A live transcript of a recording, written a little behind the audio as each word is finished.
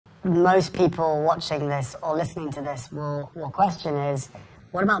most people watching this or listening to this will question is,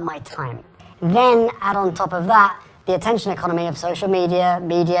 what about my time? Then add on top of that the attention economy of social media,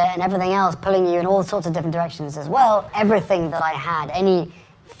 and everything else pulling you in all sorts of different directions as well. Everything that I had, any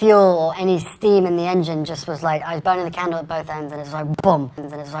fuel or any steam in the engine just was like, I was burning the candle at both ends, and it's like boom,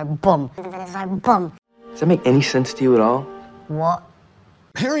 and it's like boom, and it's like boom. Does that make any sense to you at all? What?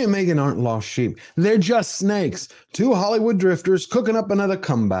 Harry and Meghan aren't lost sheep. They're just snakes. Two Hollywood drifters cooking up another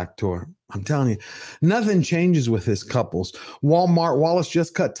comeback tour. I'm telling you, nothing changes with this couples. Wallace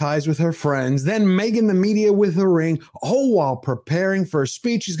just cut ties with her friends. Then Meghan the media with her ring, all while preparing for a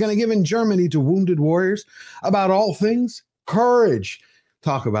speech she's going to give in Germany to wounded warriors about all things courage.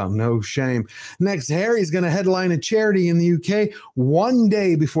 Talk about no shame. Next, Harry's going to headline a charity in the UK one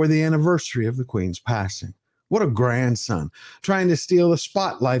day before the anniversary of the Queen's passing. What a grandson, trying to steal the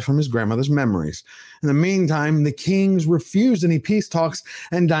spotlight from his grandmother's memories. In the meantime, the kings refused any peace talks,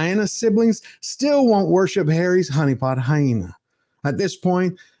 and Diana's siblings still won't worship Harry's honeypot hyena. At this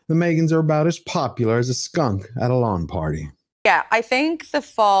point, the Meghans are about as popular as a skunk at a lawn party. Yeah, I think the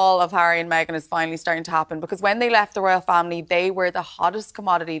fall of Harry and Meghan is finally starting to happen, because when they left the royal family, they were the hottest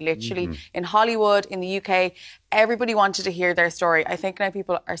commodity, literally, in Hollywood, in the UK. Everybody wanted to hear their story. I think now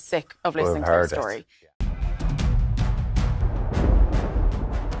people are sick of listening to their story.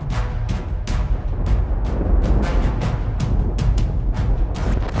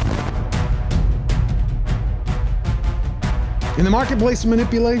 In the marketplace of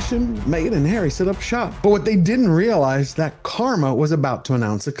manipulation, Meghan and Harry set up shop. But what they didn't realize, that karma was about to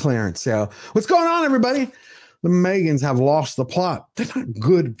announce a clearance sale. What's going on, everybody? The Meghans have lost the plot. They're not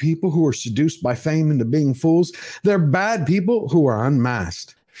good people who are seduced by fame into being fools. They're bad people who are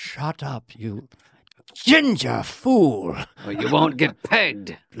unmasked. Shut up, you ginger fool. Well, you won't get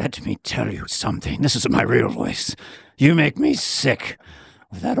pegged. Let me tell you something. This is my real voice. You make me sick.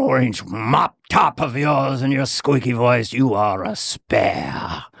 With that orange mop top of yours and your squeaky voice, you are a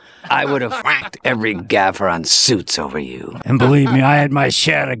spare. I would have whacked every gaffer on Suits over you. And believe me, I had my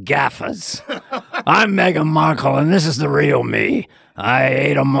share of gaffers. I'm Meghan Markle, and this is the real me. I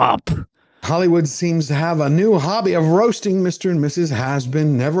ate 'em up. Hollywood seems to have a new hobby of roasting Mr. and Mrs.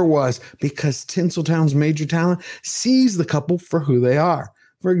 Has-Been Never Was, because Tinseltown's major talent sees the couple for who they are.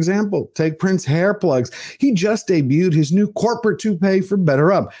 For example, take Prince Hair Plugs. He just debuted his new corporate toupee for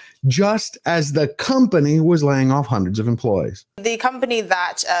Better Up, just as the company was laying off hundreds of employees. The company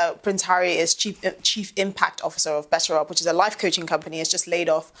that Prince Harry is chief impact officer of Better Up, which is a life coaching company, has just laid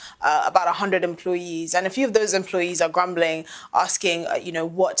off about 100 employees. And a few of those employees are grumbling, asking,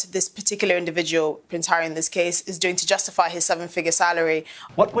 what this particular individual, Prince Harry in this case, is doing to justify his 7-figure salary.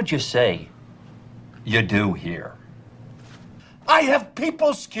 What would you say you do here? I have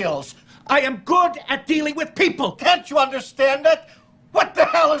people skills. I am good at dealing with people. Can't you understand that? What the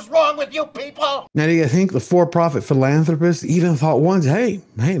hell is wrong with you people? Now, do you think the for-profit philanthropist even thought once, hey,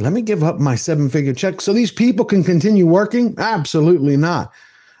 let me give up my 7-figure check so these people can continue working? Absolutely not.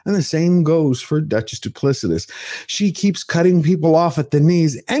 And the same goes for Duchess Duplicitous. She keeps cutting people off at the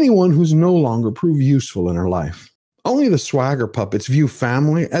knees, anyone who's no longer proved useful in her life. Only the swagger puppets view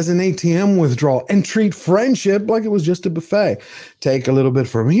family as an ATM withdrawal and treat friendship like it was just a buffet. Take a little bit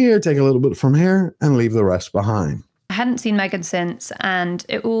from here, take a little bit from here, and leave the rest behind. I hadn't seen Meghan since, and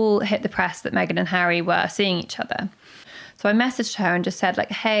it all hit the press that Meghan and Harry were seeing each other. So I messaged her and just said,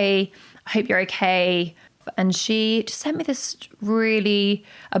 hey, I hope you're okay. And she just sent me this really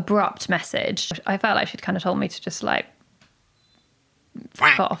abrupt message. I felt like she'd kind of told me to just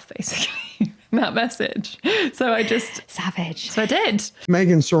fuck off, basically. That message. So I just... Savage. So I did.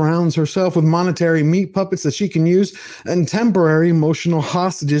 Meghan surrounds herself with monetary meat puppets that she can use and temporary emotional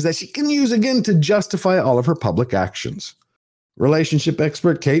hostages that she can use again to justify all of her public actions. Relationship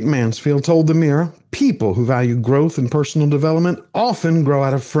expert Kate Mansfield told The Mirror, people who value growth and personal development often grow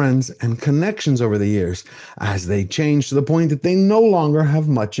out of friends and connections over the years, as they change to the point that they no longer have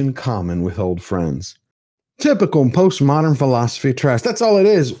much in common with old friends. Typical postmodern philosophy trash. That's all it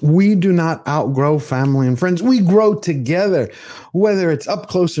is. We do not outgrow family and friends. We grow together. Whether it's up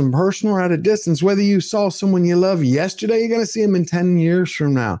close and personal or at a distance, whether you saw someone you love yesterday, you're going to see them in 10 years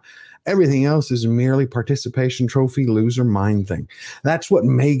from now. Everything else is merely participation trophy loser mind thing. That's what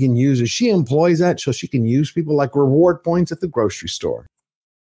Meghan uses. She employs that so she can use people like reward points at the grocery store.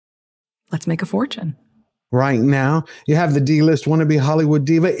 Let's make a fortune. Right now, you have the D-list wannabe Hollywood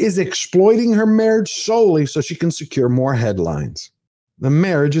diva is exploiting her marriage solely so she can secure more headlines. The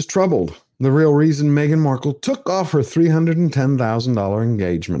marriage is troubled. The real reason Meghan Markle took off her $310,000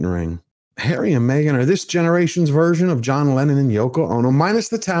 engagement ring. Harry and Meghan are this generation's version of John Lennon and Yoko Ono, minus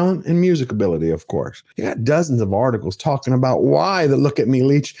the talent and music ability, of course. You got dozens of articles talking about why the Look at Me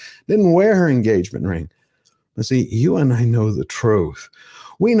leech didn't wear her engagement ring. But see, you and I know the truth.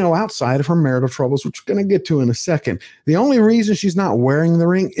 We know outside of her marital troubles, which we're going to get to in a second, the only reason she's not wearing the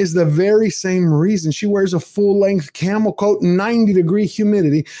ring is the very same reason she wears a full-length camel coat in 90-degree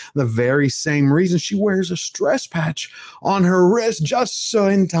humidity, the very same reason she wears a stress patch on her wrist just so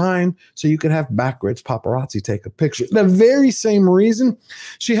in time so you could have backwoods paparazzi take a picture. The very same reason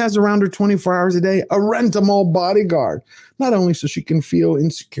she has around her 24 hours a day a rent-a-mall bodyguard. Not only so she can feel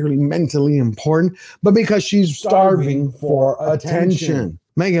insecurely mentally important, but because she's starving for attention.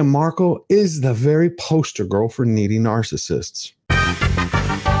 Meghan Markle is the very poster girl for needy narcissists.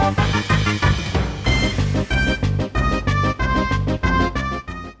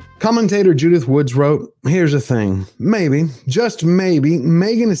 Commentator Judith Woods wrote, here's the thing. Maybe, just maybe,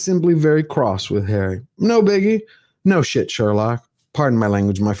 Meghan is simply very cross with Harry. No biggie. No shit, Sherlock. Pardon my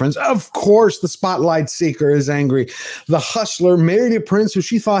language, my friends. Of course, the spotlight seeker is angry. The hustler married a prince who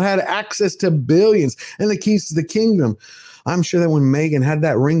she thought had access to billions and the keys to the kingdom. I'm sure that when Meghan had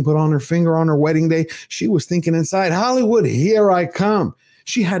that ring put on her finger on her wedding day, she was thinking inside, Hollywood, here I come.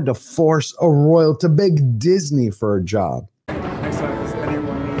 She had to force a royal to beg Disney for a job. Next time, if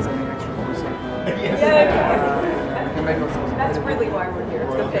anyone needs any extra voice, That's really why we're here.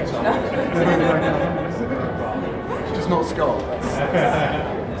 It's the pitch. It's just not Scott.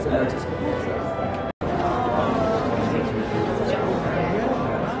 That's so no to Scott.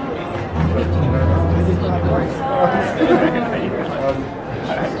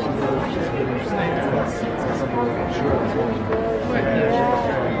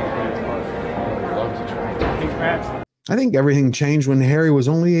 I think everything changed when Harry was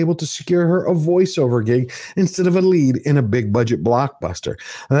only able to secure her a voiceover gig instead of a lead in a big budget blockbuster.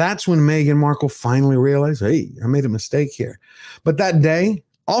 That's when Meghan Markle finally realized, hey, I made a mistake here. But that day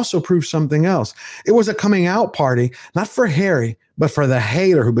also proved something else. It was a coming out party, not for Harry, but for the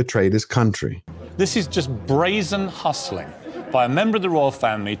hater who betrayed his country. This is just brazen hustling by a member of the royal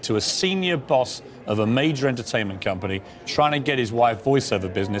family to a senior boss of a major entertainment company trying to get his wife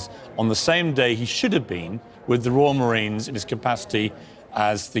voiceover business on the same day he should have been with the Royal Marines in his capacity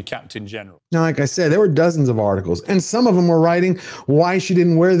as the Captain General. Now, like I said, there were dozens of articles, and some of them were writing why she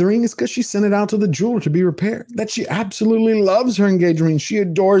didn't wear the ring is because she sent it out to the jeweler to be repaired, that she absolutely loves her engagement ring. She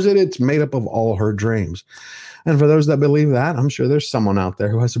adores it. It's made up of all her dreams. And for those that believe that, I'm sure there's someone out there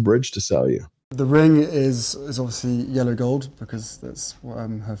who has a bridge to sell you. The ring is obviously yellow gold because that's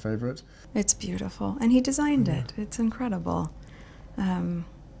her favorite. It's beautiful, and he designed it. It's incredible.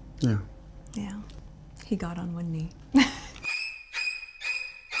 Yeah. Yeah. He got on one knee.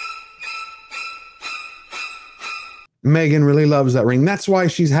 Meghan really loves that ring. That's why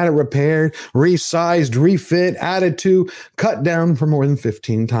she's had it repaired, resized, refit, added to, cut down for more than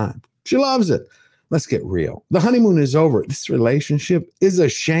 15 times. She loves it. Let's get real. The honeymoon is over. This relationship is a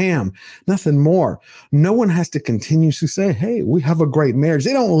sham, nothing more. No one has to continuously say, hey, we have a great marriage.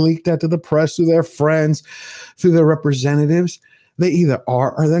 They don't leak that to the press, through their friends, through their representatives. They either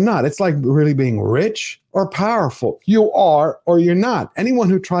are or they're not. It's like really being rich or powerful. You are or you're not. Anyone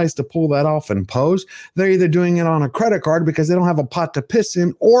who tries to pull that off and pose, they're either doing it on a credit card because they don't have a pot to piss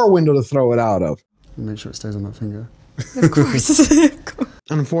in or a window to throw it out of. Make sure it stays on that finger. Of course.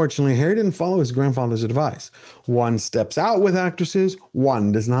 Unfortunately, Harry didn't follow his grandfather's advice. One steps out with actresses,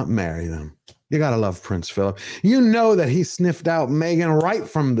 one does not marry them. You gotta love Prince Philip. You know that he sniffed out Meghan right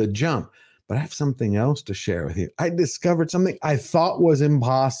from the jump. But I have something else to share with you. I discovered something I thought was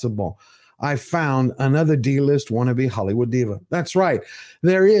impossible. I found another D-list wannabe Hollywood diva. That's right.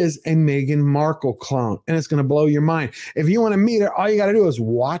 There is a Meghan Markle clone, and it's going to blow your mind. If you want to meet her, all you got to do is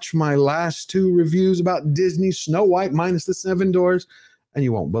watch my last 2 reviews about Disney's Snow White minus the 7 doors, and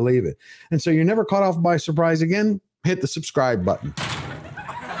you won't believe it. And so you're never caught off by surprise again, hit the subscribe button.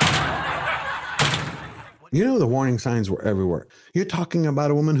 You know, the warning signs were everywhere. You're talking about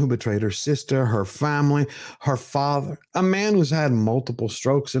a woman who betrayed her sister, her family, her father, a man who's had multiple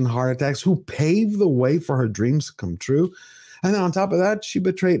strokes and heart attacks, who paved the way for her dreams to come true. And then on top of that, she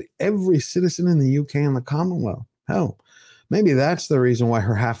betrayed every citizen in the UK and the Commonwealth. Hell, maybe that's the reason why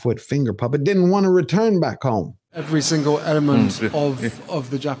her half-wit finger puppet didn't want to return back home. Every single element of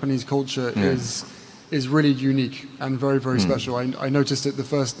the Japanese culture is really unique and very, very special. I noticed it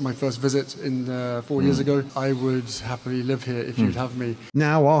my first visit in 4 years ago. I would happily live here if you'd have me.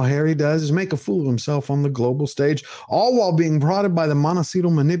 Now all Harry does is make a fool of himself on the global stage, all while being prodded by the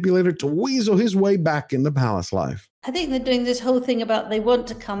monocetal manipulator to weasel his way back into palace life. I think they're doing this whole thing about they want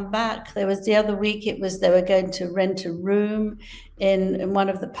to come back. There was the other week, it was they were going to rent a room in one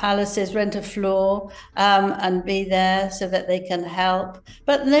of the palaces, rent a floor, and be there so that they can help.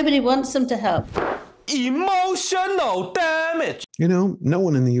 But nobody wants them to help. Emotional damage. You know, no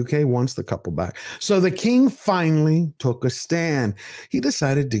one in the UK wants the couple back. So the king finally took a stand. He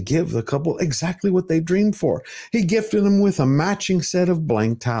decided to give the couple exactly what they dreamed for. He gifted them with a matching set of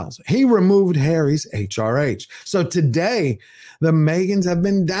blank towels. He removed Harry's HRH. So today, the Meghans have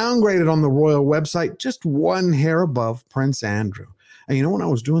been downgraded on the royal website, just one hair above Prince Andrew. And you know, when I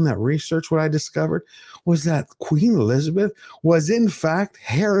was doing that research, what I discovered was that Queen Elizabeth was in fact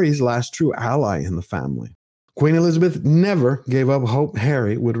Harry's last true ally in the family. Queen Elizabeth never gave up hope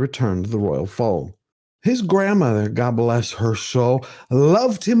Harry would return to the royal fold. His grandmother, God bless her soul,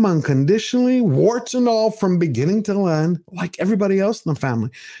 loved him unconditionally, warts and all, from beginning to end, like everybody else in the family.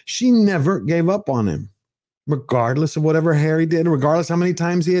 She never gave up on him. Regardless of whatever Harry did, regardless how many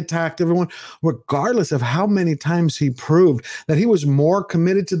times he attacked everyone, regardless of how many times he proved that he was more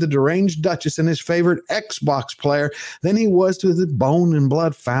committed to the deranged Duchess and his favorite Xbox player than he was to the bone and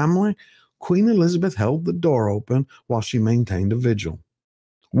blood family, Queen Elizabeth held the door open while she maintained a vigil.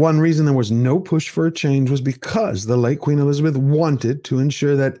 One reason there was no push for a change was because the late Queen Elizabeth wanted to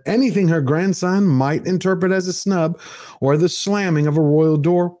ensure that anything her grandson might interpret as a snub or the slamming of a royal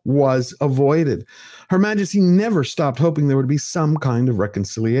door was avoided. Her Majesty never stopped hoping there would be some kind of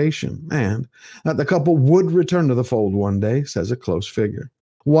reconciliation, and that the couple would return to the fold one day, says a close figure.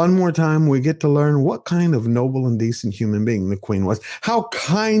 One more time, we get to learn what kind of noble and decent human being the Queen was, how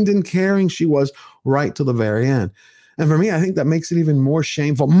kind and caring she was right to the very end. And for me, I think that makes it even more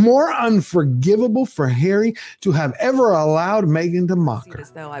shameful, more unforgivable for Harry to have ever allowed Meghan to mock her.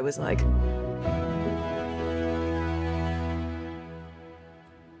 As though I was like,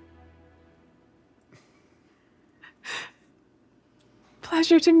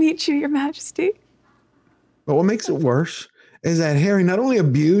 pleasure to meet you, Your Majesty. But what makes it worse is that Harry not only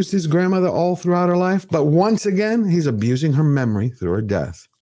abused his grandmother all throughout her life, but once again, he's abusing her memory through her death.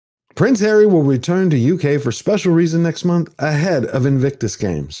 Prince Harry will return to UK for special reason next month ahead of Invictus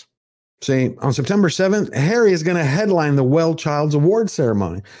Games. See, on September 7th, Harry is going to headline the Well Child's Award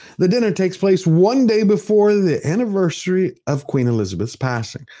ceremony. The dinner takes place one day before the anniversary of Queen Elizabeth's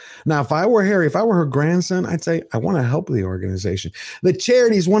passing. Now, if I were Harry, if I were her grandson, I'd say, I want to help the organization. The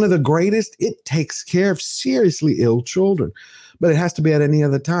charity is one of the greatest. It takes care of seriously ill children. But it has to be at any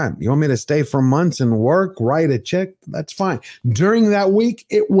other time. You want me to stay for months and work, write a check? That's fine. During that week,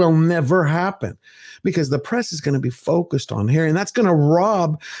 it will never happen because the press is going to be focused on Harry, and that's going to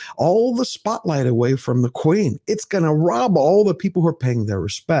rob all the spotlight away from the Queen. It's going to rob all the people who are paying their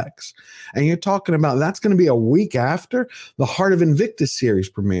respects. And you're talking about that's going to be a week after the Heart of Invictus series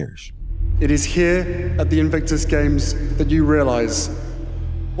premieres. It is here at the Invictus Games that you realize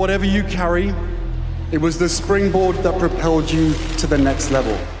whatever you carry, it was the springboard that propelled you to the next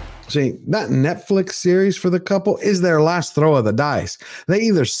level. See, that Netflix series for the couple is their last throw of the dice. They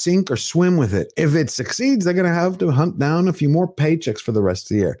either sink or swim with it. If it succeeds, they're going to have to hunt down a few more paychecks for the rest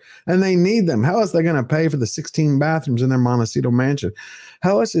of the year. And they need them. How else are they going to pay for the 16 bathrooms in their Montecito mansion?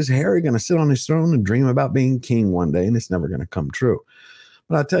 How else is Harry going to sit on his throne and dream about being king one day, and it's never going to come true?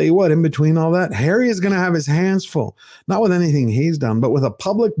 But I'll tell you what, in between all that, Harry is going to have his hands full, not with anything he's done, but with a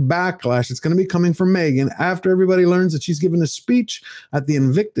public backlash that's going to be coming from Meghan after everybody learns that she's given a speech at the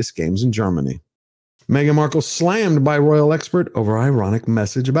Invictus Games in Germany. Meghan Markle slammed by royal expert over ironic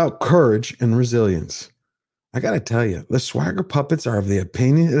message about courage and resilience. I got to tell you, the swagger puppets are of the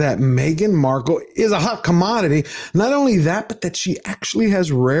opinion that Meghan Markle is a hot commodity. Not only that, but that she actually has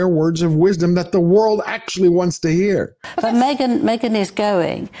rare words of wisdom that the world actually wants to hear. But Meghan is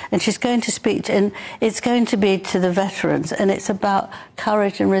going, and she's going to speak, and it's going to be to the veterans, and it's about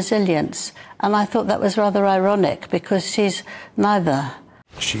courage and resilience. And I thought that was rather ironic because she's neither.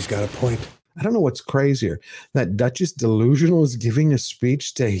 She's got a point. I don't know what's crazier, that Duchess Delusional is giving a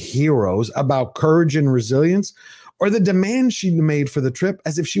speech to heroes about courage and resilience, or the demands she made for the trip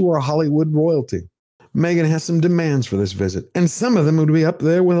as if she were a Hollywood royalty. Meghan has some demands for this visit, and some of them would be up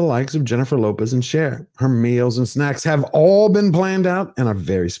there with the likes of Jennifer Lopez and Cher. Her meals and snacks have all been planned out and are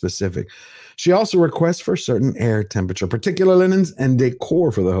very specific. She also requests for certain air temperature, particular linens, and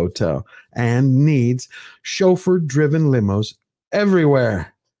decor for the hotel, and needs chauffeur-driven limos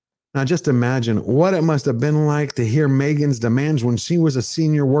everywhere. Now, just imagine what it must have been like to hear Meghan's demands when she was a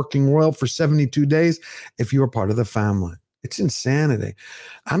senior working royal for 72 days if you were part of the family. It's insanity.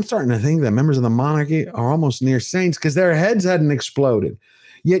 I'm starting to think that members of the monarchy are almost near saints because their heads hadn't exploded.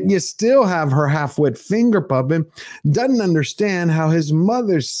 Yet you still have her half-wit finger puppet, doesn't understand how his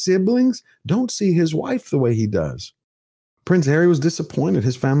mother's siblings don't see his wife the way he does. Prince Harry was disappointed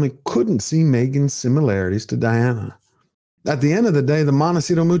his family couldn't see Meghan's similarities to Diana. At the end of the day, the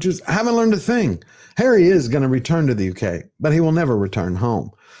Montecito Moochers haven't learned a thing. Harry is going to return to the UK, but he will never return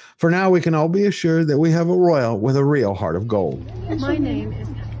home. For now, we can all be assured that we have a royal with a real heart of gold. My name is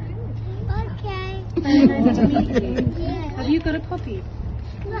Catherine. Okay. Very nice to meet you. Yeah. Have you got a copy?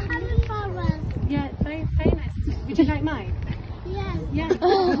 We have it for us. Yeah, very, very nice. Would you like mine? Yes. Yeah.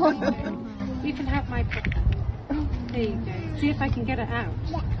 You can have my copy. There you go. See if I can get it out.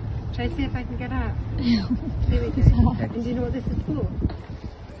 Yeah. Shall I see if I can get out? Here we go. And do you know what this is for?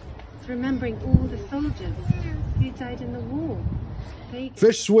 It's remembering all the soldiers who died in the war.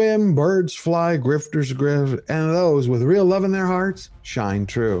 Fish swim, birds fly, grifters grift, and those with real love in their hearts shine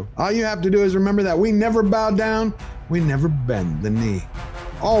true. All you have to do is remember that we never bow down, we never bend the knee.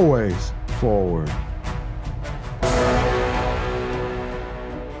 Always forward.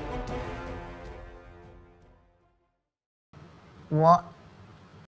 What